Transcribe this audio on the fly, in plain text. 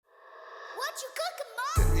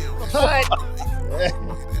Cut.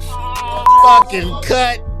 Fucking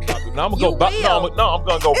cut. Now I'm gonna go. I'm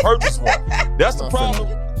gonna go purchase one. That's the problem.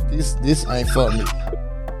 This ain't for me.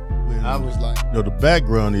 I was like, the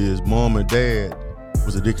background is mom and dad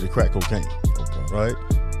was addicted to crack cocaine. Okay. Right?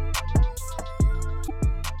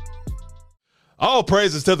 All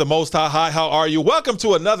praises to the Most High. Hi, how are you? Welcome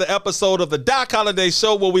to another episode of the Doc Holliday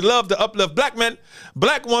Show, where we love to uplift black men,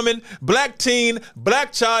 black woman, black teen,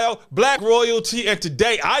 black child, black royalty. And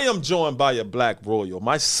today I am joined by a black royal.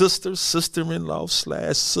 My sister-in-law /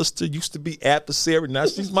 sister, used to be adversary. Now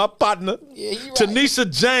she's my partner. Yeah, you're right.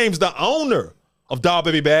 Tanisha James, the owner of Doll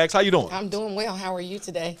Baby Bags. How you doing? I'm doing well. How are you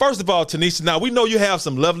today? First of all, Tanisha, now we know you have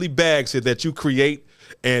some lovely bags here that you create,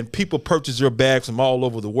 and people purchase your bags from all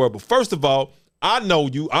over the world. But first of all, I know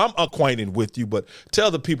you. I'm acquainted with you, but tell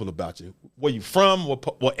the people about you. Where you from?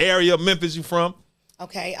 What area of Memphis you from?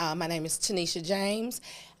 Okay, my name is Tanisha James.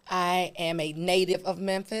 I am a native of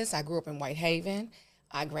Memphis. I grew up in Whitehaven.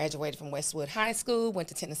 I graduated from Westwood High School, went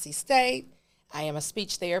to Tennessee State. I am a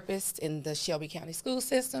speech therapist in the Shelby County school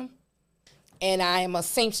system. And I am a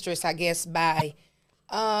seamstress, I guess, by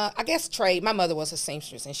trade. My mother was a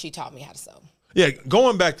seamstress, and she taught me how to sew. Yeah,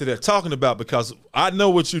 going back to that, talking about, because I know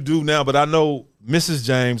what you do now, but I know Mrs.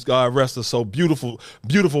 James, God rest her soul, beautiful,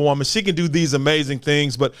 beautiful woman. She can do these amazing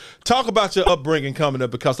things. But talk about your upbringing coming up,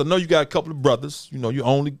 because I know you got a couple of brothers, you're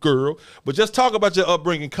only girl. But just talk about your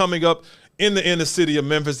upbringing coming up in the inner city of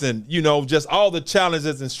Memphis, and, just all the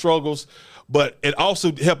challenges and struggles. But it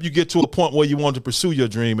also helped you get to a point where you wanted to pursue your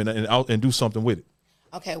dream and do something with it.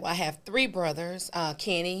 Okay, well, I have three brothers.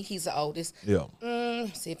 Kenny, he's the oldest. Yeah.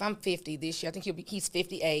 See, if I'm 50 this year, I think he's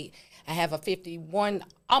 58. I have a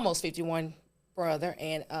almost 51 brother,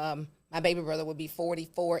 and my baby brother will be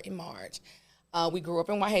 44 in March. We grew up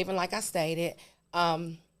in Whitehaven, like I stated.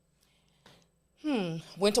 Went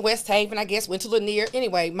to West Haven, I guess, went to Lanier.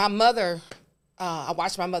 Anyway, my mother, I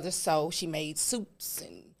watched my mother sew. She made suits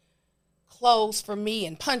and clothes for me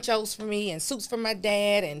and ponchos for me and suits for my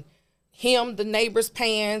dad and him, the neighbor's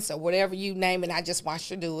pants, or whatever you name it. I just watched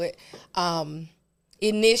her do it.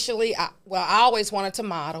 Initially, I always wanted to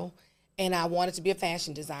model, and I wanted to be a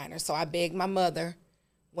fashion designer. So I begged my mother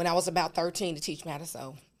when I was about 13 to teach me how to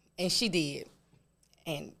sew, and she did.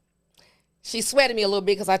 And she sweated me a little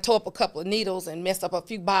bit because I tore up a couple of needles and messed up a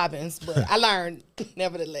few bobbins, but I learned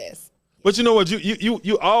nevertheless. But you know what?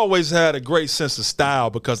 You always had a great sense of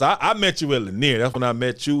style, because I met you at Lanier. That's when I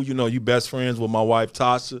met you. You best friends with my wife,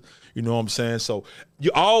 Tasha. You know what I'm saying? So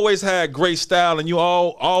you always had great style, and you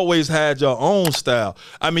always had your own style.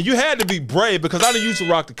 I mean, you had to be brave, because I didn't used to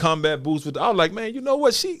rock the combat boots. I was like, man, you know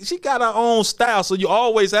what? She got her own style. So you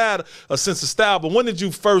always had a sense of style. But when did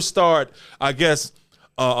you first start, I guess,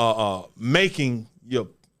 making your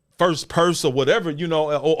first purse or whatever,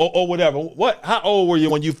 or whatever? How old were you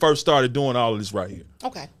when you first started doing all of this right here?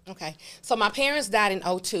 Okay. So my parents died in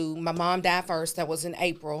 2002. My mom died first. That was in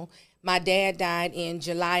April. My dad died in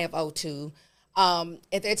July of 2002.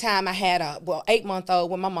 At that time, I had a 8-month-old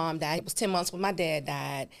when my mom died. It was 10 months when my dad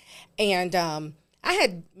died. And I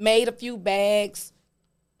had made a few bags.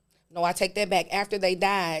 No, I take that back. After they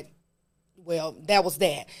died, that was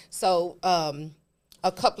that. So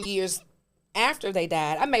a couple of years after they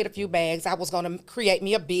died, I made a few bags. I was going to create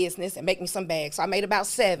me a business and make me some bags. So I made about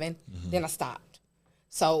 7. Then I stopped.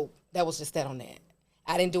 So that was just that on that.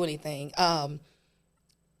 I didn't do anything.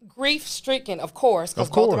 Grief-stricken, of course, because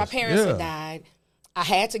both of my parents had died. I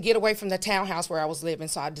had to get away from the townhouse where I was living,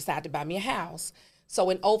 so I decided to buy me a house. So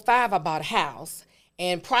in 2005, I bought a house.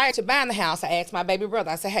 And prior to buying the house, I asked my baby brother,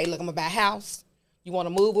 I said, hey, look, I'm going to buy a house. You want to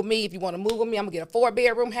move with me? If you want to move with me, I'm going to get a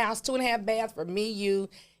 4-bedroom house, 2.5 baths for me, you,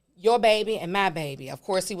 your baby, and my baby. Of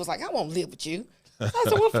course, he was like, I won't live with you. I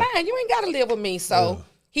said, well, fine, you ain't got to live with me. So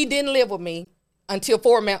he didn't live with me until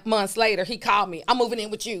 4 months later. He called me, I'm moving in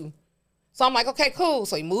with you. So I'm like, okay, cool.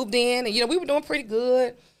 So he moved in, and, we were doing pretty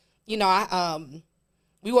good. We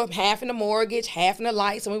were half in the mortgage, half in the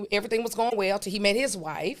lights, and everything was going well till he met his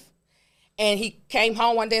wife. And he came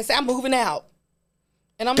home one day and said, I'm moving out.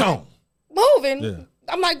 And I'm like, moving? Yeah.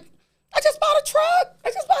 I'm like, I just bought a truck.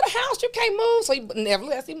 I just bought a house. You can't move. So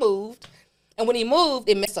nevertheless, he moved. And when he moved,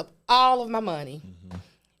 it messed up all of my money.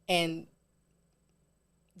 And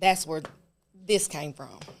that's where this came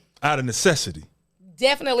from. Out of necessity.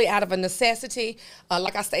 Definitely out of a necessity.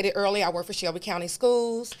 Like I stated earlier, I work for Shelby County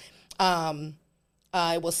Schools. It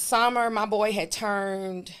was summer. My boy had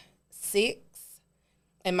turned 6,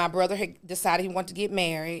 and my brother had decided he wanted to get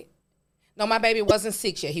married. No, my baby wasn't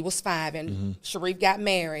 6 yet. He was 5, and Sharif got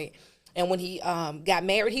married. And when he got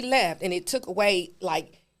married, he left, and it took away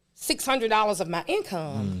like $600 of my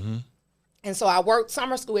income. And so I worked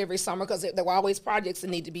summer school every summer because there were always projects that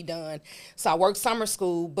need to be done. So I worked summer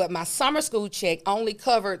school, but my summer school check only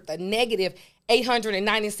covered the negative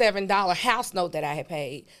 $897 house note that I had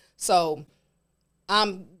paid. So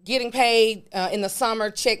I'm getting paid in the summer,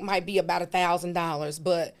 check might be about $1,000,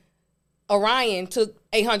 but Orion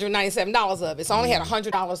took $897 of it. So I only had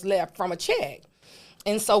 $100 left from a check.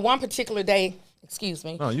 And so one particular day,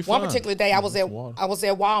 particular day I was at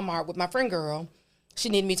Walmart with my friend girl. She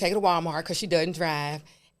needed me to take her to Walmart because she doesn't drive.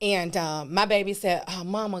 And my baby said, "Oh,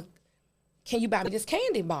 Mama, can you buy me this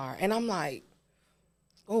candy bar?" And I'm like,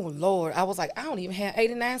 oh, Lord. I was like, I don't even have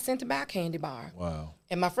 89 cents to buy a candy bar. Wow.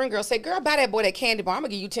 And my friend girl said, "Girl, buy that boy that candy bar. I'm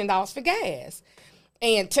going to give you $10 for gas."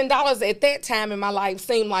 And $10 at that time in my life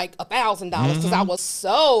seemed like $1,000 because I was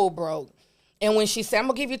so broke. And when she said, "I'm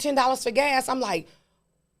going to give you $10 for gas," I'm like,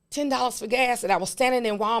 $10 for gas? And I was standing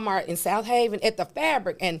in Walmart in South Haven at the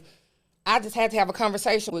Fabric, and I just had to have a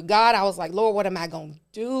conversation with God. I was like, "Lord, what am I going to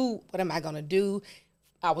do? What am I going to do?"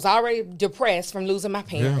 I was already depressed from losing my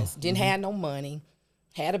parents. Didn't have no money.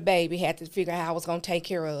 Had a baby. Had to figure out how I was going to take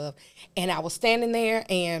care of. And I was standing there,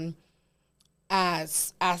 and I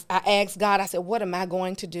asked God, I said, "What am I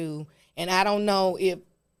going to do?" And I don't know if,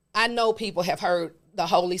 I know people have heard the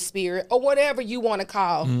Holy Spirit or whatever you want to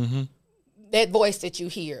call that voice that you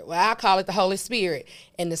hear. Well, I call it the Holy Spirit.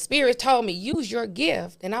 And the Spirit told me, "Use your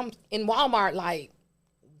gift." And I'm in Walmart like,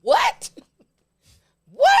 what?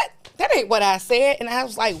 What? That ain't what I said. And I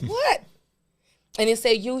was like, what? And it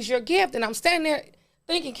said, "Use your gift." And I'm standing there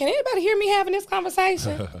thinking, can anybody hear me having this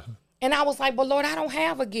conversation? And I was like, "But Lord, I don't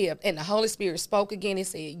have a gift." And the Holy Spirit spoke again. It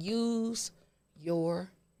said, "Use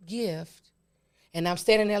your gift." And I'm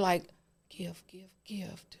standing there like, gift.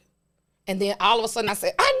 And then all of a sudden I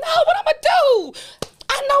said, "I know what I'm going to do.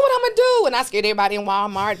 I know what I'm going to do." And I scared everybody in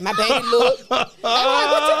Walmart. My baby looked. I'm like,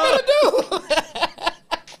 "What you going to do?"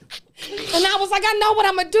 And I was like, "I know what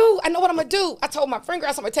I'm going to do. I know what I'm going to do." I told my friend girl,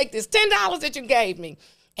 "I'm going to take this $10 that you gave me,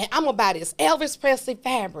 and I'm going to buy this Elvis Presley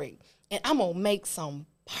fabric, and I'm going to make some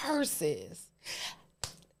purses.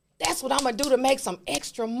 That's what I'm going to do to make some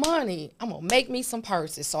extra money. I'm going to make me some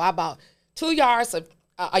purses." So I bought 2 yards of,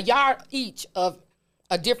 a yard each of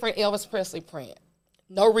a different Elvis Presley print.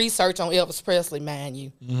 No research on Elvis Presley, mind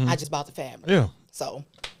you. I just bought the fabric. Yeah. So.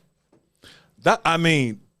 I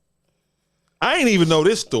ain't even know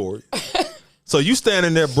this story. So you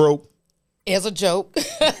standing there broke. As a joke.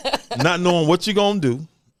 Not knowing what you're going to do.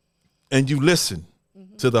 And you listen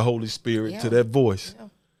to the Holy Spirit, to that voice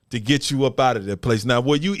to get you up out of that place. Now,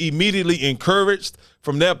 were you immediately encouraged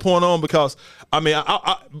from that point on? Because,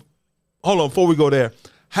 I hold on, before we go there.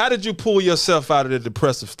 How did you pull yourself out of the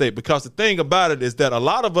depressive state? Because the thing about it is that a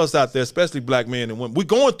lot of us out there, especially black men and women, we're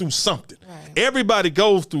going through something. Right. Everybody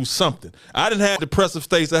goes through something. I didn't have depressive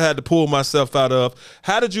states I had to pull myself out of.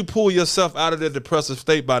 How did you pull yourself out of the depressive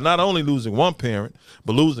state by not only losing one parent,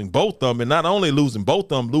 but losing both of them, and not only losing both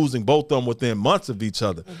of them, losing both of them within months of each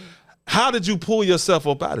other? How did you pull yourself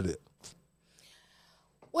up out of it?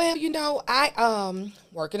 Well, I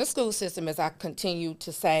work in the school system, as I continue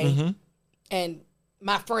to say, and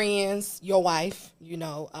my friends, your wife,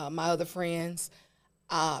 my other friends,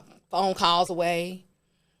 phone calls away.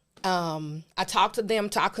 I talked to them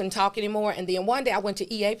till I couldn't talk anymore. And then one day I went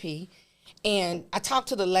to EAP and I talked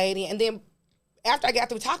to the lady. And then after I got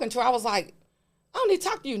through talking to her, I was like, I don't need to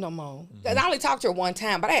talk to you no more. I only talked to her one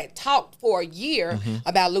time, but I had talked for a year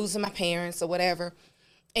about losing my parents or whatever.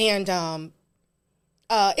 And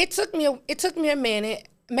it took me a minute.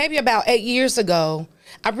 Maybe about 8 years ago,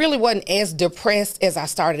 I really wasn't as depressed as I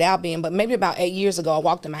started out being, but maybe about 8 years ago, I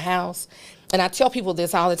walked in my house, and I tell people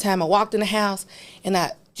this all the time. I walked in the house, and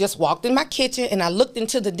I just walked in my kitchen, and I looked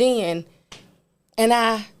into the den, and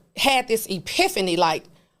I had this epiphany,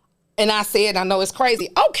 and I said, I know it's crazy.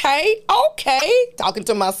 Okay, talking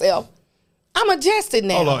to myself. I'm adjusted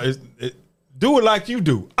now. Hold on, do it like you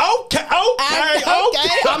do. Okay.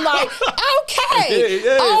 I'm like,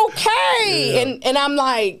 okay. And I'm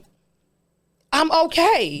like, I'm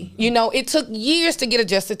okay. It took years to get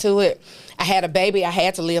adjusted to it. I had a baby I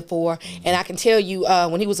had to live for. And I can tell you,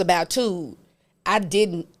 when he was about 2, I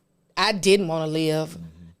didn't want to live.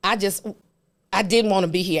 I didn't want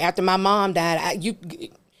to be here. After my mom died, I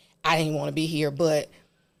didn't want to be here. But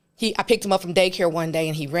I picked him up from daycare one day,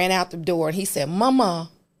 and he ran out the door, and he said,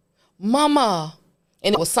 Mama.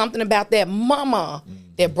 And it was something about that mama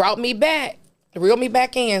that brought me back, reeled me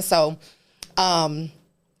back in. So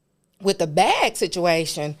with the bag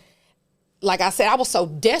situation, like I said, I was so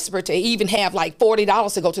desperate to even have like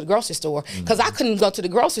 $40 to go to the grocery store because I couldn't go to the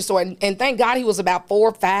grocery store. And thank God he was about 4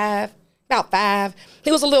 or 5, about 5.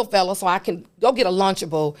 He was a little fella, so I can go get a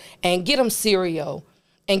Lunchable and get him cereal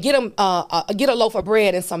and get him get a loaf of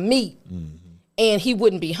bread and some meat. And he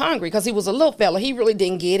wouldn't be hungry because he was a little fella. He really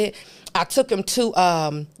didn't get it. I took him to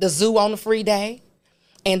the zoo on a free day.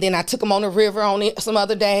 And then I took him on the river on some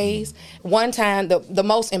other days. One time, the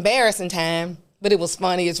most embarrassing time, but it was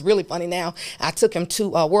funny. It's really funny now. I took him to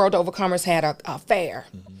World Overcomers had a fair.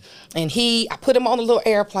 And I put him on a little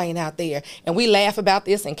airplane out there. And we laugh about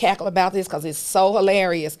this and cackle about this because it's so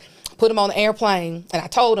hilarious. Put him on the airplane. And I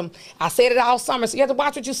told him, I said it all summer, so you have to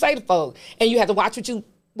watch what you say to folks. And you have to watch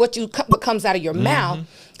what comes out of your mouth.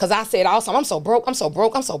 Because I said also, I'm so broke, I'm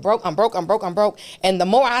broke. And the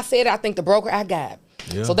more I said it, I think the broker I got.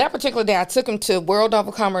 Yeah. So that particular day, I took him to World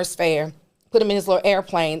Overcomers Fair, put him in his little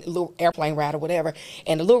airplane ride or whatever.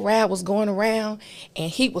 And the little ride was going around, and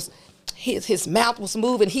his mouth was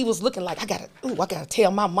moving. He was looking like, I gotta tell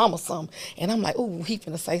my mama something. And I'm like, ooh, he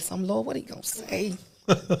finna say something, Lord, what he gonna say?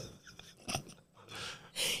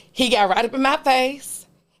 He got right up in my face,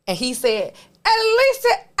 and he said, at least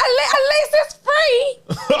it's free.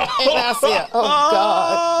 And I said, oh,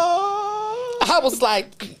 God. I was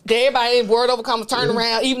like, everybody in World Overcomers turned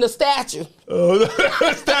around, even the statue.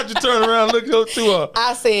 The statue turned around, looked up to her.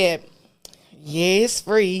 I said, yeah, it's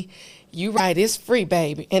free. You right, it's free,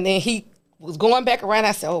 baby. And then he was going back around.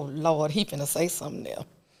 I said, oh, Lord, he finna say something there.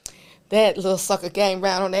 That little sucker came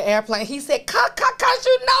round on the airplane. He said, cause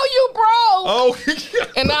you know you broke. Oh.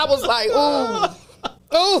 And I was like,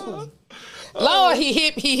 ooh. Lord, he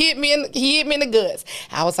hit me in the guts.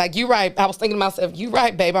 I was like, you right. I was thinking to myself, you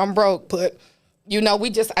right, babe, I'm broke. But,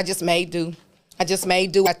 I just made do. I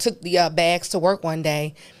took the bags to work one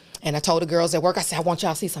day, and I told the girls at work, I said, I want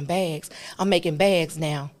y'all to see some bags. I'm making bags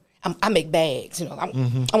now. I make bags, I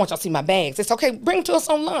want y'all to see my bags. It's okay, bring them to us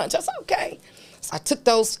on lunch. I said, okay. So I took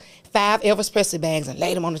those 5 Elvis Presley bags and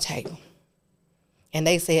laid them on the table. And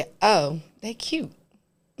they said, oh, they cute.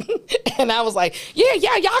 And I was like, y'all have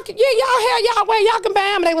y'all way, y'all can buy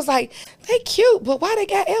them. And they was like, they cute, but why they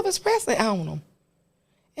got Elvis Presley on them?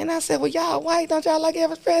 And I said, well, y'all white, don't y'all like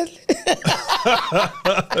Elvis Presley?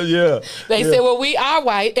 Yeah. They said, well, we are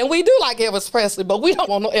white, and we do like Elvis Presley, but we don't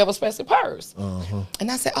want no Elvis Presley purse. And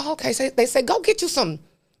I said, oh, okay. So they said, do some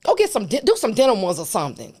denim ones or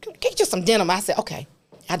something. Get you some denim. I said, okay,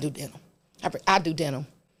 I do denim. I do denim.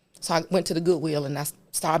 So I went to the Goodwill, and I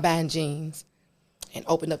started buying jeans and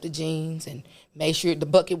opened up the jeans and made sure the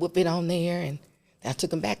bucket would fit on there, and I took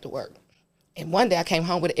them back to work. And one day I came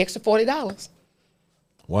home with an extra $40.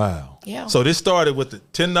 Wow. Yeah. So this started with the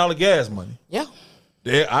 $10 gas money. Yeah.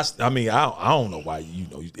 Yeah, I don't know why you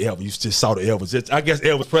just saw the Elvis. I guess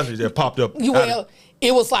Elvis Presley that popped up. Well,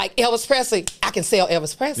 it was like Elvis Presley. I can sell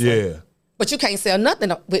Elvis Presley. Yeah. But you can't sell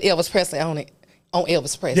nothing with Elvis Presley on it. On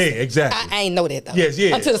Elvis Presley. Yeah, exactly. I ain't know that though. Yes,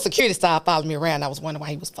 yeah. Until the security started following me around, I was wondering why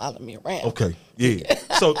he was following me around. Okay, yeah.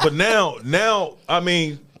 So, but now,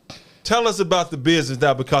 tell us about the business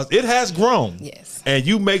now, because it has grown. Yes. And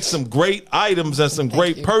you make some great items and some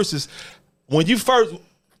great purses. When you first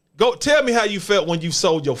tell me how you felt when you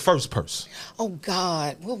sold your first purse. Oh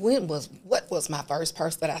God, what was my first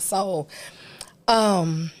purse that I sold?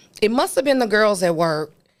 It must have been the girls at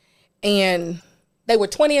work, and they were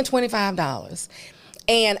 $20 and $25.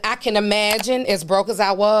 And I can imagine, as broke as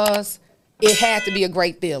I was, it had to be a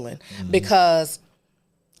great feeling. Because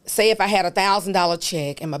say if I had a $1,000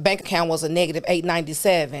 check and my bank account was a negative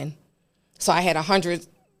 $897, so I had 100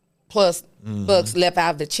 plus bucks left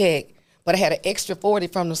out of the check, but I had an extra 40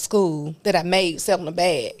 from the school that I made selling a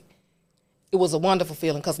bag. It was a wonderful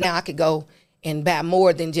feeling, because now I could go and buy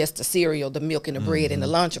more than just the cereal, the milk, and the bread, and the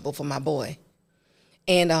Lunchable for my boy.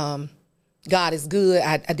 And God is good.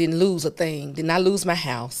 I didn't lose a thing. Did not lose my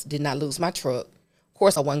house. Did not lose my truck. Of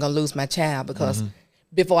course, I wasn't going to lose my child, because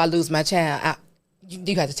before I lose my child,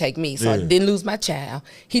 you had to take me. So I didn't lose my child.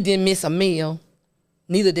 He didn't miss a meal.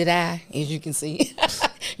 Neither did I, as you can see.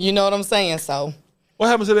 You know what I'm saying? So what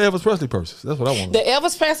happens to the Elvis Presley purses? That's what I want to know. The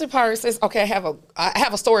Elvis Presley purses, okay, I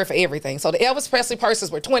have a story for everything. So the Elvis Presley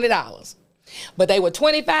purses were $20. But they were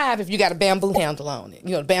 $25 if you got a bamboo handle on it.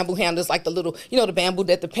 The bamboo handle is like the little, the bamboo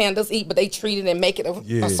that the pandas eat, but they treat it and make it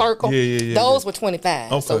a circle. Those were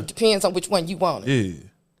 $25. Okay. So it depends on which one you wanted. Yeah.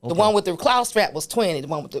 Okay. The one with the cloth strap was $20. The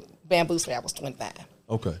one with the bamboo strap was $25.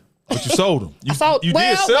 Okay. But you sold them. You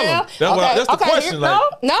did sell them. That's the question.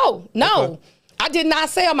 No. Okay. I did not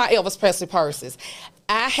sell my Elvis Presley purses.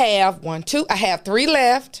 I have 3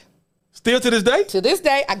 left. Still to this day? To this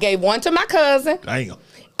day. I gave one to my cousin. Damn.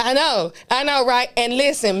 I know, right? And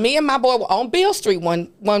listen, me and my boy were on Beale Street one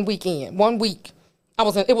week.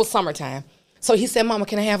 It was summertime. So he said, Mama,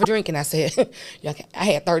 can I have a drink? And I said, I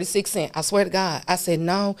had 36 cents. I swear to God. I said,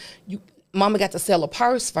 no, Mama got to sell a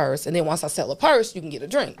purse first. And then once I sell a purse, you can get a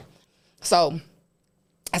drink. So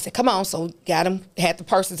I said, come on. So got him, had the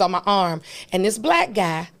purses on my arm. And this black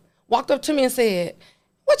guy walked up to me and said,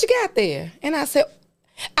 what you got there? And I said,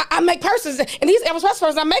 I make purses. And these Elvis Presley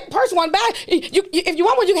purses, I make a purse one bag. If you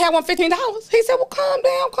want one, you can have one $15. He said, well, calm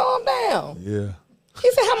down. Yeah.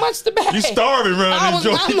 He said, how much the bag? You starving around these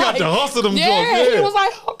joints. You got to hustle them joints. Yeah, he was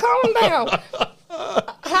like, oh, calm down.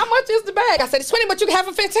 How much is the bag? I said, it's 20, but you can have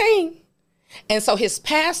it 15. And so his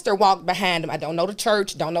pastor walked behind him. I don't know the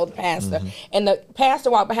church, don't know the pastor. And the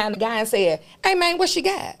pastor walked behind the guy and said, hey, man, what she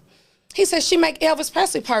got? He said, she make Elvis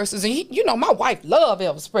Presley purses. And you know, my wife love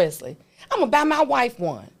Elvis Presley. I'm going to buy my wife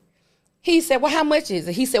one. He said, well, how much is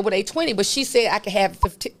it? He said, well, they 20, but she said I could have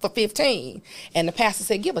it for 15. And the pastor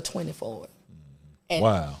said, give her 20 for it. And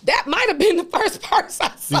wow. That might have been the first purse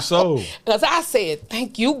I sold. You sold. Because I said,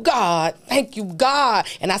 thank you, God. Thank you, God.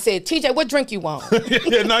 And I said, TJ, what drink you want?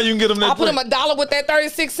 Yeah, now you can get them that I put him $1 with that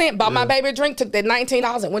 36 cents, bought my baby a drink, took that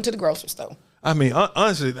 $19 and went to the grocery store. I mean,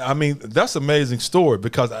 honestly, that's an amazing story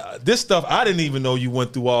because this stuff, I didn't even know you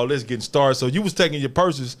went through all this getting started. So you was taking your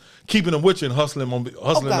purses, keeping them with you and hustling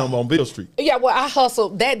them on Beale Street. Yeah, well, I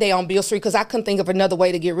hustled that day on Beale Street because I couldn't think of another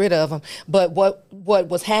way to get rid of them. But what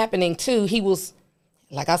was happening, too, he was,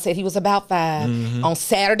 like I said, he was about 5 on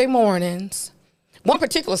Saturday mornings. One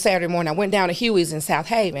particular Saturday morning, I went down to Huey's in South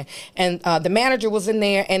Haven, and the manager was in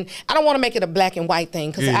there. And I don't want to make it a black and white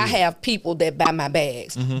thing because I have people that buy my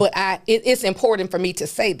bags. But it's important for me to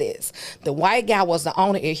say this. The white guy was the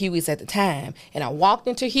owner at Huey's at the time. And I walked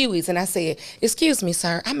into Huey's and I said, excuse me,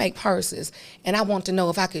 sir, I make purses. And I want to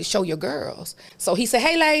know if I could show your girls. So he said,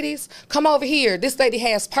 hey, ladies, come over here. This lady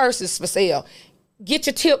has purses for sale. Get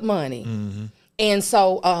your tip money. And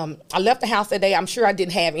so I left the house that day. I'm sure I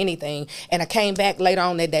didn't have anything. And I came back later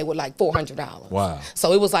on that day with like $400. Wow.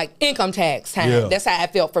 So it was like income tax time. Yeah. That's how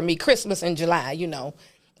it felt for me. Christmas in July, you know.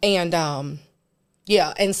 And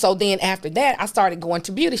yeah. And so then after that, I started going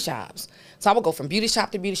to beauty shops. So I would go from beauty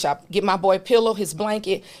shop to beauty shop, get my boy a pillow, his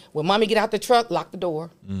blanket. When mommy get out the truck, lock the door.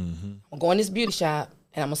 I'm going to this beauty shop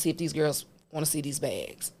and I'm going to see if these girls want to see these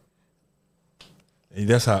bags. And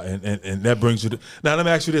that's how, and that brings you to, now let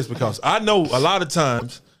me ask you this, because I know a lot of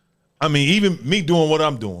times, I mean, even me doing what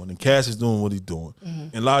I'm doing and Cass is doing what he's doing.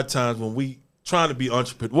 And a lot of times when we trying to be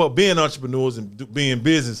being entrepreneurs and being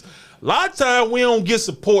business, a lot of times we don't get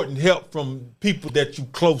support and help from people that you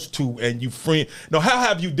close to and you friend. Now, how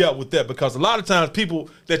have you dealt with that? Because a lot of times people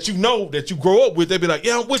that you know, that you grow up with, they be like,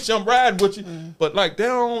 yeah, I'm with you, I'm riding with you. But like, they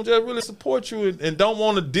don't just really support you and don't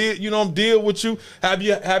want to deal with you. Have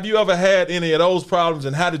you ever had any of those problems,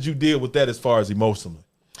 and how did you deal with that as far as emotionally?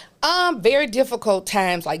 Very difficult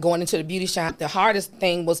times, like going into the beauty shop. The hardest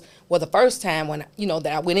thing was the first time when, that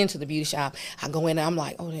I went into the beauty shop. I go in and I'm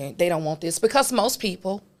like, oh, they don't want this. Because most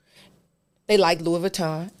people, they like Louis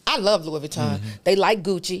Vuitton. I love Louis Vuitton. They like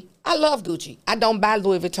Gucci. I love Gucci. I don't buy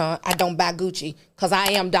Louis Vuitton. I don't buy Gucci because I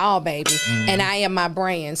am Doll Baby and I am my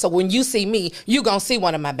brand. So when you see me, you're going to see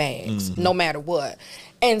one of my bags no matter what.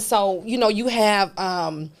 And so, you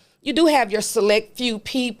do have your select few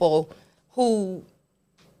people who,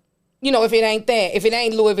 if it ain't that, if it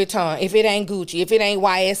ain't Louis Vuitton, if it ain't Gucci, if it ain't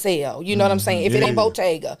YSL, you know what I'm saying? If it ain't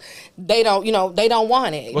Bottega, they don't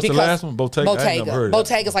want it. What's the last one? Bottega.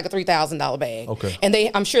 Bottega's like a $3,000 bag. Okay. And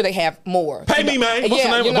I'm sure they have more. Pay me, man. What's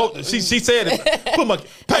the name? She said it.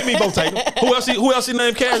 Pay me, Bottega. Who else she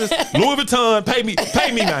named Cass? Louis Vuitton. Pay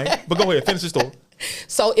me, man. But go ahead, finish the story.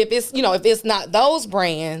 So if it's not those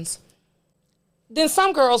brands, then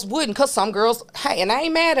some girls wouldn't, because some girls, hey, and I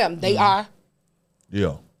ain't mad at them. They are.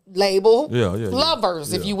 Yeah. Label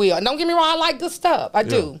lovers, if you will. And don't get me wrong, I like good stuff. I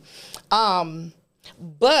do.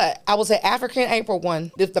 But I was at African April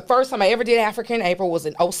one. The first time I ever did African April was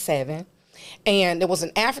in 2007. And there was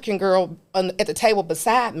an African girl at the table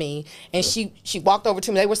beside me, and she walked over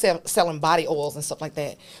to me. They were selling body oils and stuff like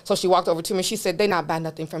that. So she walked over to me and she said, they not buy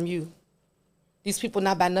nothing from you. These people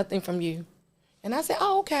not buy nothing from you. And I said,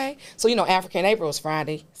 oh, okay. So, African April was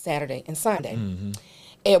Friday, Saturday, and Sunday.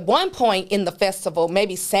 At one point in the festival,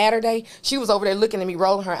 maybe Saturday, she was over there looking at me,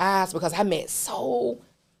 rolling her eyes, because I met so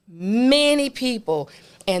many people,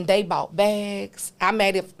 and they bought bags. I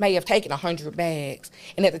may have taken 100 bags,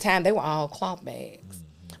 and at the time, they were all cloth bags.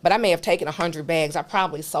 But I may have taken 100 bags. I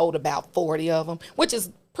probably sold about 40 of them, which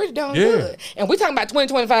is pretty darn good. And we're talking about $20,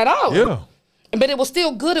 $25. Yeah. But it was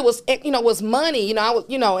still good. It was, it was money. I was,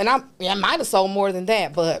 and I might have sold more than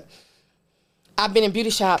that, but I've been in beauty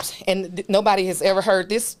shops, and nobody has ever heard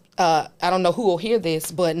this. I don't know who will hear this,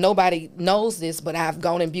 but nobody knows this, but I've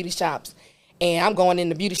gone in beauty shops, and I'm going in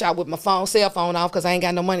the beauty shop with my cell phone off because I ain't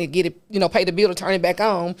got no money to get it, pay the bill to turn it back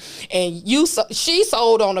on. And she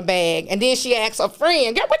sold on a bag, and then she asked a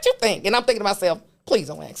friend, girl, what you think? And I'm thinking to myself, Please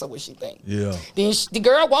don't ask her what she think. Yeah. Then the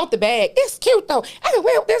girl want the bag. It's cute though. I can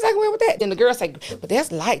wear with this. I can wear with that. Then the girl say, but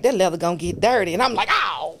that's light. That leather gonna get dirty. And I'm like,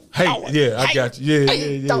 oh. Hey, yeah, I got you. Yeah,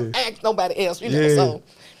 yeah. Don't ask nobody else. You know. So,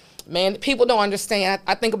 man, people don't understand.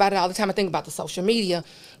 I think about it all the time. I think about the social media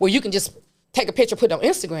where you can just take a picture, put it on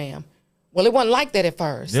Instagram. Well, it wasn't like that at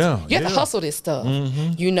first. Yeah, you have to hustle this stuff,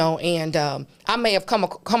 you know. And I may have come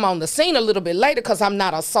on the scene a little bit later because I'm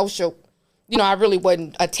not a social, you know, I really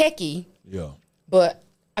wasn't a techie. Yeah. But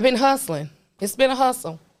I've been hustling. It's been a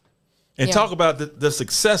hustle. And talk about the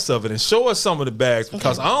success of it and show us some of the bags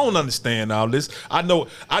because I don't understand all this. I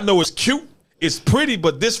know it's cute, it's pretty,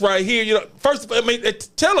 but this right here, you know, first, I mean,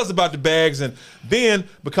 tell us about the bags, and then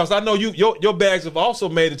because I know your bags have also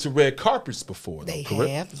made it to red carpets before. They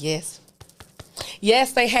correct? have, yes.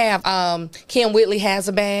 Yes, they have. Kim Whitley has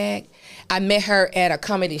a bag. I met her at a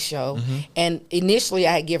comedy show, and initially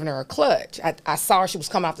I had given her a clutch. I saw her; she was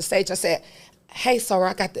coming off the stage. I said, "Hey,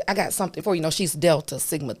 Sarah, I got something for you." You know, she's Delta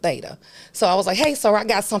Sigma Theta, so I was like, "Hey, Sarah, I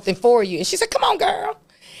got something for you," and she said, "Come on, girl."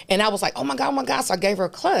 And I was like, "Oh my God!" So I gave her a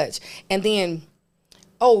clutch, and then,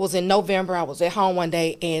 it was in November. I was at home one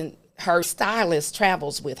day, and her stylist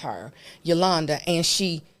travels with her, Yolanda, and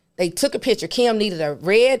they took a picture. Kim needed a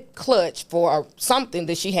red clutch for something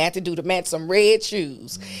that she had to do to match some red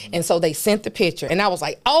shoes. And so they sent the picture. And I was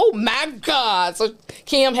like, oh my God. So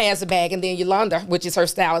Kim has a bag. And then Yolanda, which is her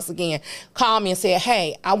stylist again, called me and said,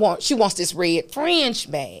 hey, she wants this red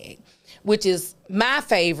fringe bag, which is my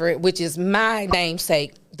favorite, which is my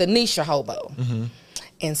namesake, the Nisha Hobo.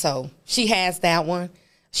 And so she has that one.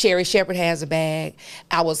 Sherry Shepherd has a bag.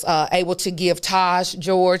 I was able to give Taj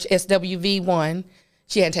George SWV one.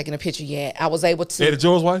 She hadn't taken a picture yet. I was able to. Eddie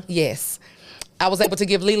George's wife? Yes. I was able to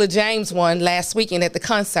give Leela James one last weekend at the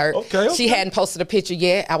concert. Okay. She hadn't posted a picture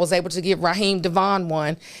yet. I was able to give Raheem Devon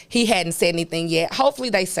one. He hadn't said anything yet. Hopefully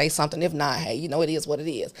they say something. If not, hey, you know, it is what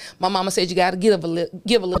it is. My mama said you got to give a little,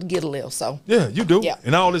 get a little. So yeah, you do. Yeah.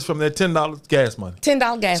 And all this from that $10 gas money.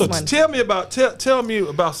 $10 gas so money. Tell me about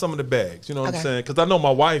some of the bags. You know what I'm saying? Because I know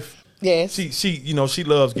my wife. Yes. She you know, she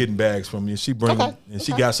loves getting bags from me. She bring them, and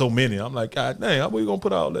she got so many. I'm like, God dang, how we gonna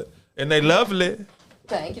put all that? And they lovely.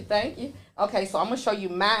 Thank you. Okay, so I'm gonna show you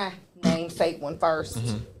my namesake one first.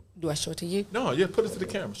 Do I show it to you? No, yeah, put it to the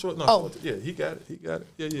camera. Show it. No, Oh. yeah, he got it.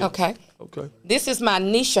 Yeah. Okay. Okay. This is my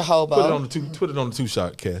Nisha Hobo. Put it on the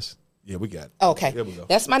two-shot, Cass. Yeah, we got it. Okay. There we go.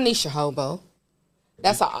 That's my Nisha Hobo.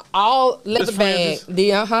 That's an all leather bag.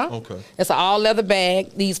 Okay. It's an all leather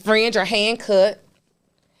bag. These fringe are hand cut.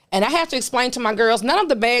 And I have to explain to my girls, none of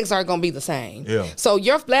the bags are gonna be the same. Yeah. So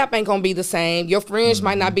your flap ain't gonna be the same. Your fringe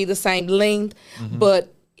might not be the same length,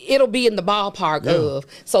 but it'll be in the ballpark of.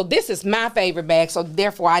 So this is my favorite bag. So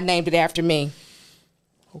therefore I named it after me.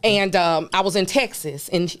 Okay. And I was in Texas,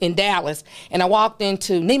 in Dallas, and I walked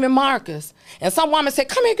into Neiman Marcus, and some woman said,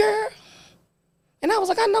 "Come here, girl." And I was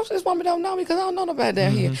like, I know this woman don't know me because I don't know nobody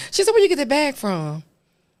down here. She said, where you get that bag from?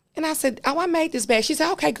 And I said, oh, I made this bag. She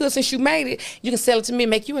said, okay, good. Since you made it, you can sell it to me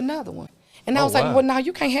and make you another one. And I was like, well, no,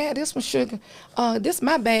 you can't have this one, sugar. This is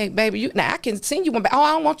my bag, baby. Now, I can send you one bag. Oh,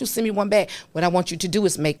 I don't want you to send me one bag. What I want you to do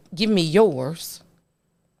is give me yours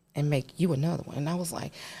and make you another one. And I was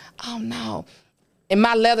like, oh, no. And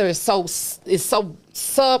my leather is so supple.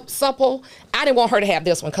 I didn't want her to have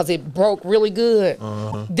this one because it broke really good.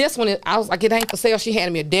 This one, I was like, it ain't for sale. She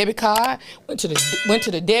handed me a debit card. Went to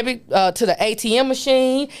the ATM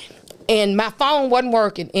machine, and my phone wasn't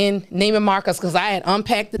working in Neiman Marcus because I had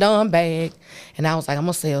unpacked the dumb bag, and I was like, I'm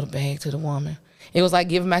gonna sell the bag to the woman. It was like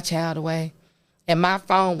giving my child away, and my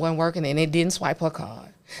phone wasn't working, and it didn't swipe her card.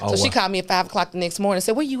 So she called me at 5 o'clock the next morning and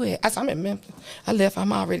said, where you at? I said, I'm in Memphis. I left.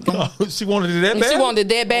 I'm already gone. She wanted it that bad? She wanted it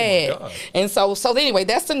that bad. Oh, and so anyway,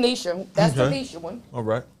 that's the Nisha. That's the Nisha one. All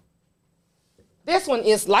right. This one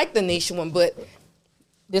is like the Nisha one, but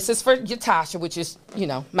this is for Yatasha, which is, you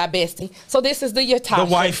know, my bestie. So this is the Yatasha.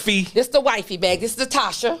 The wifey. This is the wifey bag. This is the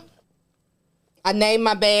Tasha. I named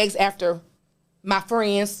my bags after my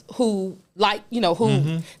friends who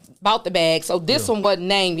bought the bag. So this one wasn't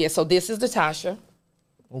named yet. So this is the Tasha.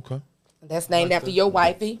 Okay. That's named after your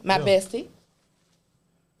wifey, my bestie.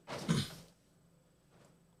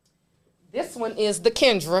 This one is the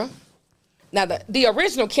Kendra. Now, the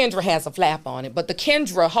original Kendra has a flap on it, but the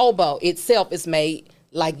Kendra Hobo itself is made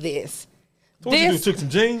like this. So what you do? Took some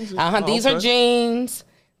jeans? These are jeans.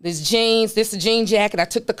 This jeans. This is a jean jacket. I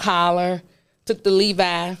took the collar, took the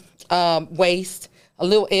Levi waist, a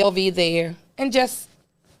little LV there, and just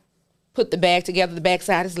put the bag together. The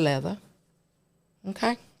backside is leather.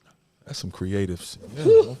 Okay. That's some creatives. Yeah,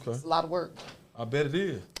 okay. It's a lot of work. I bet it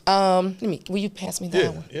is. Will you pass me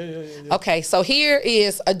that one? Yeah. Okay, so here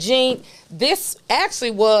is a jean. This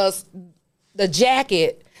actually was the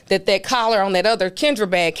jacket that collar on that other Kendra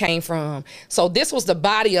bag came from. So this was the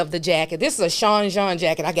body of the jacket. This is a Sean Jean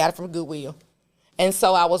jacket. I got it from Goodwill. And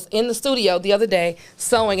so I was in the studio the other day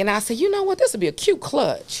sewing, and I said, you know what, this would be a cute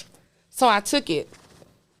clutch. So I took it.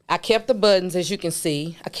 I kept the buttons, as you can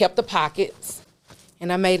see. I kept the pockets,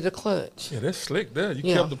 and I made it a clutch. Yeah, that's slick there.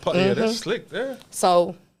 You kept the pocket. Yeah, that's slick there.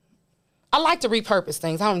 So I like to repurpose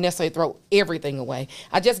things. I don't necessarily throw everything away.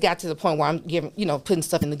 I just got to the point where I'm putting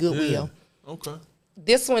stuff in the Goodwill. Yeah. Okay.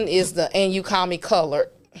 This one is the And You Call Me Colored.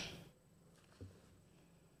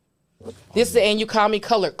 This is the And You Call Me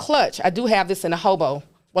Colored clutch. I do have this in a hobo.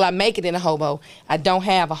 Well, I make it in a hobo. I don't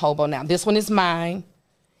have a hobo now. This one is mine.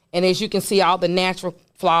 And as you can see, all the natural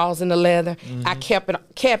flaws in the leather, I kept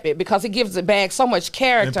it because it gives the bag so much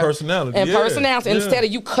character. And personality. And instead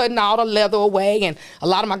of you cutting all the leather away. And a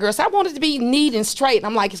lot of my girls say, I want it to be neat and straight. And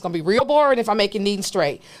I'm like, it's going to be real boring if I make it neat and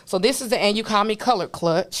straight. So this is the And You Call Me Colored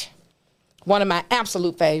clutch. One of my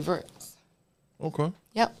absolute favorites. Okay.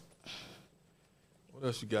 Yep. What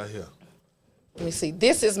else you got here? Let me see.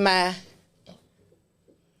 This is I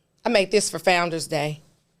made this for Founders Day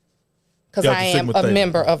because I am a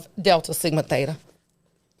member of Delta Sigma Theta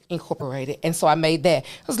Incorporated. And so I made that.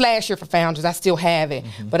 It was last year for Founders. I still have it.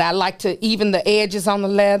 But I like to even the edges on the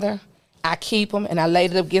leather. I keep them, and I laid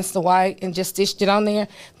it up against the white and just stitched it on there.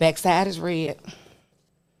 Backside is red.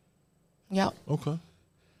 Yep. Okay.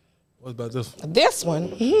 What about this one? This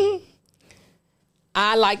one,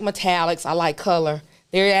 I like metallics. I like color.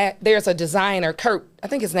 There's a designer, Kurt, I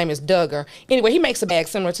think his name is Duggar. Anyway, he makes a bag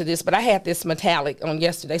similar to this, but I had this metallic on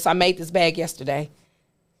yesterday, so I made this bag yesterday.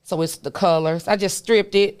 So it's the colors. I just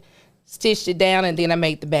stripped it, stitched it down, and then I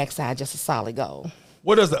made the backside just a solid gold.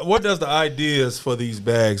 What does the ideas for these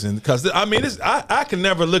bags, and because I mean I can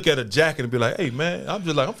never look at a jacket and be like, hey man, I'm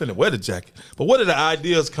finna wear the jacket. But where do the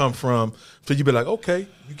ideas come from for you be like, okay,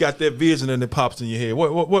 you got that vision and it pops in your head?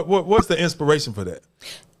 What's the inspiration for that?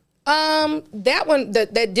 That one,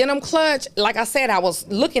 that denim clutch, like I said, I was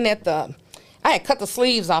looking at I had cut the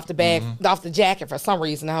sleeves off the bag, off the jacket for some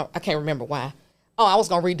reason. I can't remember why. Oh, I was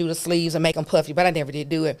going to redo the sleeves and make them puffy, but I never did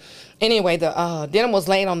do it. Anyway, the denim was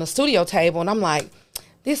laying on the studio table, and I'm like,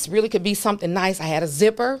 this really could be something nice. I had a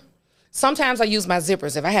zipper. Sometimes I use my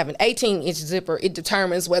zippers. If I have an 18-inch zipper, it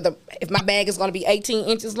determines if my bag is going to be 18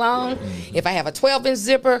 inches long. If I have a 12-inch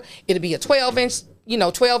zipper, it'll be a 12-inch.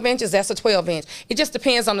 12 inches, that's a 12-inch. It just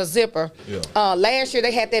depends on the zipper. Yeah. Last year,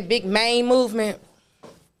 they had that big mane movement.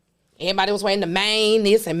 Everybody was wearing the mane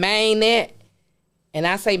this and mane that. And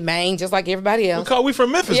I say Maine just like everybody else. Because we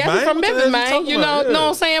from Memphis, yeah, man. Yeah, we from Memphis, Maine. You know what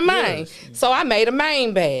I'm saying, Maine. Yes. So I made a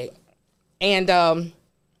Maine bag. And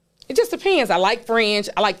it just depends. I like fringe.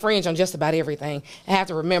 I like fringe on just about everything. I have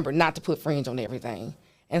to remember not to put fringe on everything.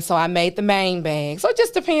 And so I made the Maine bag. So it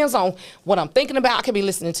just depends on what I'm thinking about. I could be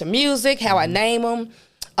listening to music, how I name them.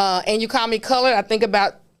 And You Call Me Colored, I think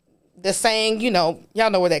about the saying, y'all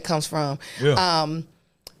know where that comes from. Yeah.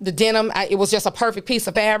 The denim, it was just a perfect piece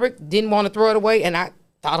of fabric. Didn't want to throw it away, and I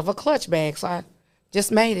thought of a clutch bag, so I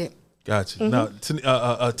just made it. Gotcha. Now,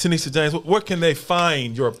 Tanisha James, where can they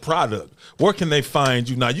find your product? Where can they find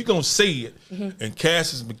you? Now, you're going to see it, and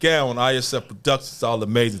Cassius McGowan, ISF Productions, all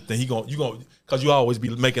amazing thing. Because you always be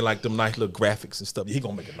making like them nice little graphics and stuff. He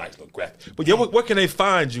going to make a nice little graphic. But yeah, where can they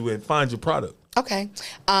find you and find your product? Okay.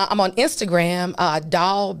 I'm on Instagram,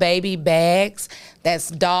 Doll Baby Bags. That's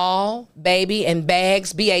Doll Baby and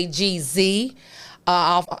Bags, Bagz.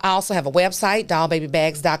 I also have a website,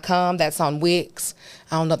 dollbabybags.com. That's on Wix.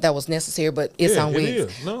 I don't know if that was necessary, but it's on Wix. It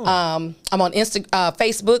is. No. I'm on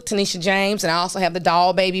Facebook, Tanisha James, and I also have the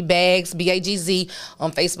Doll Baby Bags, Bagz,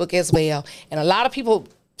 on Facebook as well. And a lot of people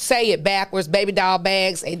say it backwards, baby doll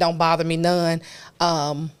bags. It don't bother me none.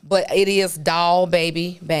 But it is Doll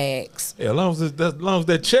Baby Bags. Yeah, as long as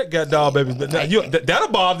that check got Doll Baby, that'll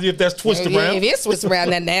bother you if that's twisted around. If it's twisted around,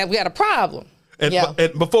 then we got a problem.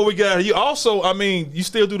 And before we get out of here, you also, you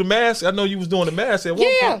still do the mask? I know you was doing the mask at one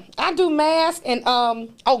point. Yeah, I do masks, and I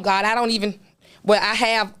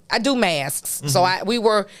do masks. So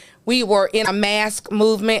we were in a mask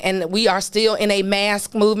movement, and we are still in a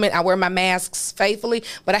mask movement. I wear my masks faithfully,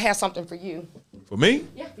 but I have something for you. For me?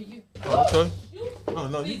 Yeah, for you. Okay.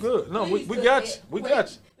 No, you good. No, we got you. We got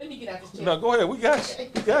you. Let me get out this chair. No, go ahead. We got you.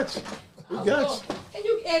 We got you. We got you. And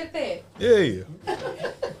you can edit that.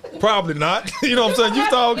 Yeah. Probably not. You know what I'm saying? You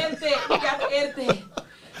thought. You got to edit that.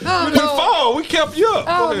 Oh, we didn't fall. We kept you up.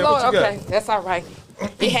 Oh, go ahead. Lord. What you Okay. got? That's all right.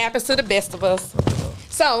 It happens to the best of us.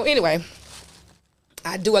 So, anyway,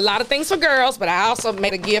 I do a lot of things for girls, but I also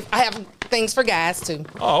made a gift. I have things for guys, too.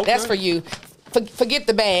 Oh, okay. That's for you. Forget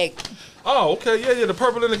the bag. Oh, okay, yeah, the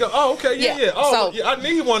purple and the gold. Oh, okay, yeah. Oh, so, I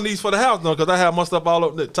need one of these for the house though, because I have my stuff all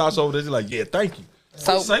over. Tasha over there, she's like, yeah, thank you.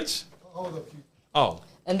 So, Saints. Hold up, oh.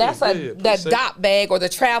 And that's the dot bag or the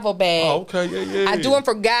travel bag. Oh, okay, yeah. I do them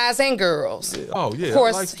for guys and girls. Yeah. Oh, yeah. Of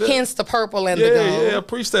course, hence the purple and the gold. Yeah,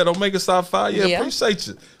 appreciate that. Omega Psi Phi. Yeah, appreciate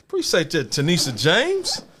you. Appreciate you, Tanisha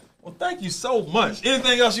James. Well, thank you so much.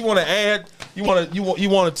 Anything else you want to add? You want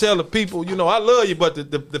to tell the people? You know, I love you, but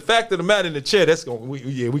the fact of the matter in the chair, that's going.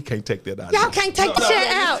 We can't take that out. Y'all can't take the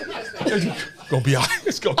chair out. It's gonna be all right.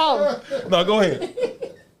 It's gonna. Oh. No, go ahead.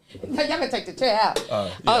 Y'all can take the chair out.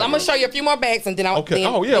 I'm gonna show you a few more bags and then I'll. Okay.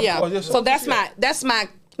 Then, oh yeah. Yeah. So that's my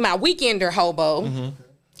weekender hobo.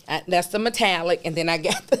 Mm-hmm. That's the metallic, and then I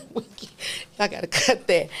got the. I gotta cut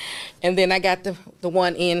that, and then I got the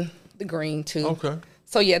one in the green too. Okay.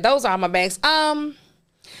 So yeah, those are my bags.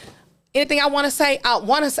 Anything I want to say? I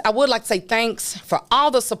would like to say thanks for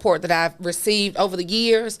all the support that I've received over the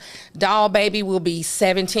years. Doll Baby will be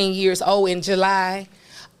 17 years old in July.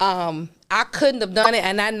 I couldn't have done it,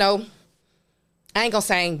 and I know I ain't gonna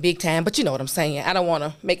say big time, but you know what I'm saying. I don't want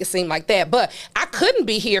to make it seem like that, but I couldn't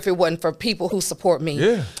be here if it wasn't for people who support me.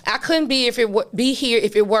 Yeah. I couldn't be here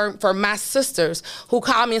if it weren't for my sisters who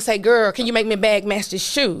call me and say, "Girl, can you make me a bag match this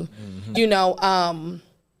shoe?" Mm-hmm. You know,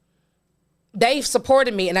 they've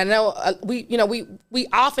supported me, and I know we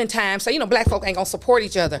oftentimes say, Black folk ain't gonna support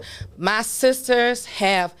each other. My sisters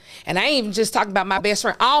have, and I ain't even just talking about my best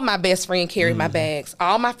friend. All my best friends carry my bags.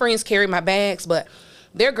 All my friends carry my bags, but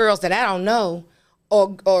they're girls that I don't know,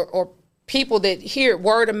 or people that hear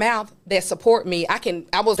word of mouth that support me.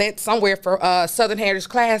 I was at somewhere for Southern Heritage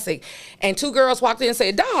Classic, and 2 girls walked in and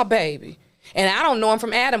said, "Doll Baby," and I don't know them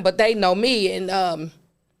from Adam, but they know me, and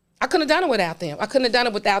I couldn't have done it without them. I couldn't have done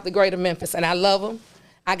it without the Greater Memphis, and I love them.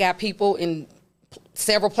 I got people in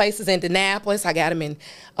several places, Indianapolis. I got them in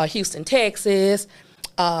Houston, Texas,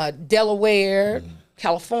 Delaware,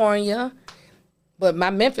 California. But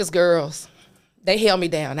my Memphis girls, they held me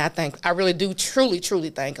down. I really do truly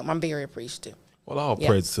thank them. I'm very appreciative. Well, all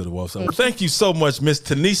praise to the Wolf. Thank you so much, Miss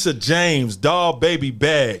Tanisha James, Doll Baby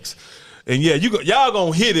Bags. And yeah, y'all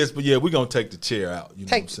gonna hear this, but yeah, we're gonna take the chair out. You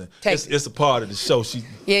know what I'm saying? It's a part of the show.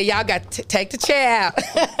 Y'all got to take the chair out.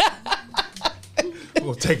 We're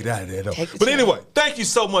gonna take it out of there though. But anyway, thank you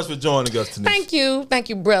so much for joining us, Tanisha. Thank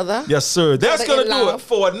you, brother. Yes, sir. That's gonna do it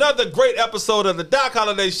for another great episode of the Doc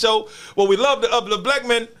Holiday Show, where we love to uplift Black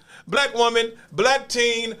men, Black woman, Black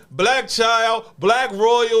teen, Black child, Black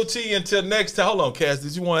royalty. Until next time. Hold on, Cass.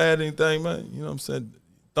 Did you want to add anything, man? You know what I'm saying?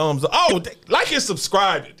 Thumbs up. Oh, like and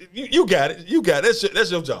subscribe. You got it. You got it. That's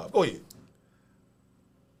your job. Go ahead.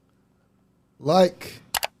 Like,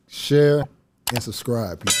 share, and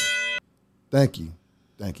subscribe, people. Thank you.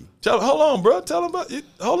 Hold on, bro. Tell them about it.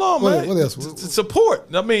 Hold on, man. What else? Support.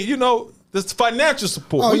 I mean, this financial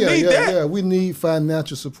support. Oh, we need that. Yeah, we need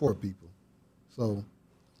financial support, people. So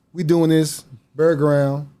we doing this, bare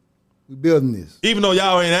ground. We building this. Even though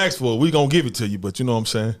y'all ain't asked for it, we gonna give it to you, but you know what I'm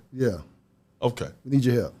saying? Yeah. Okay. We need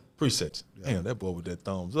your help. Appreciate you. Damn, that boy with that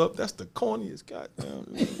thumbs up. That's the corniest goddamn.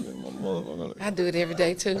 I do it every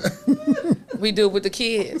day too. We do it with the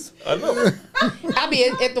kids. I know. I'll be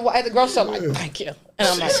at the grocery store like, thank you. And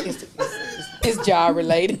I'm like, it's job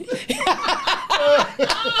related.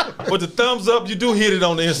 But the thumbs up, you do hit it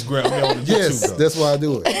on the Instagram. On the yes, YouTube, that's why I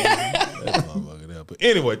do it. That's motherfucker there. But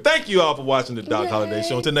anyway, thank you all for watching the Doc Holiday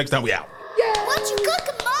Show. Until next time, we out. What you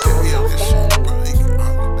cooking, Mom?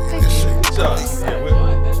 Shut up.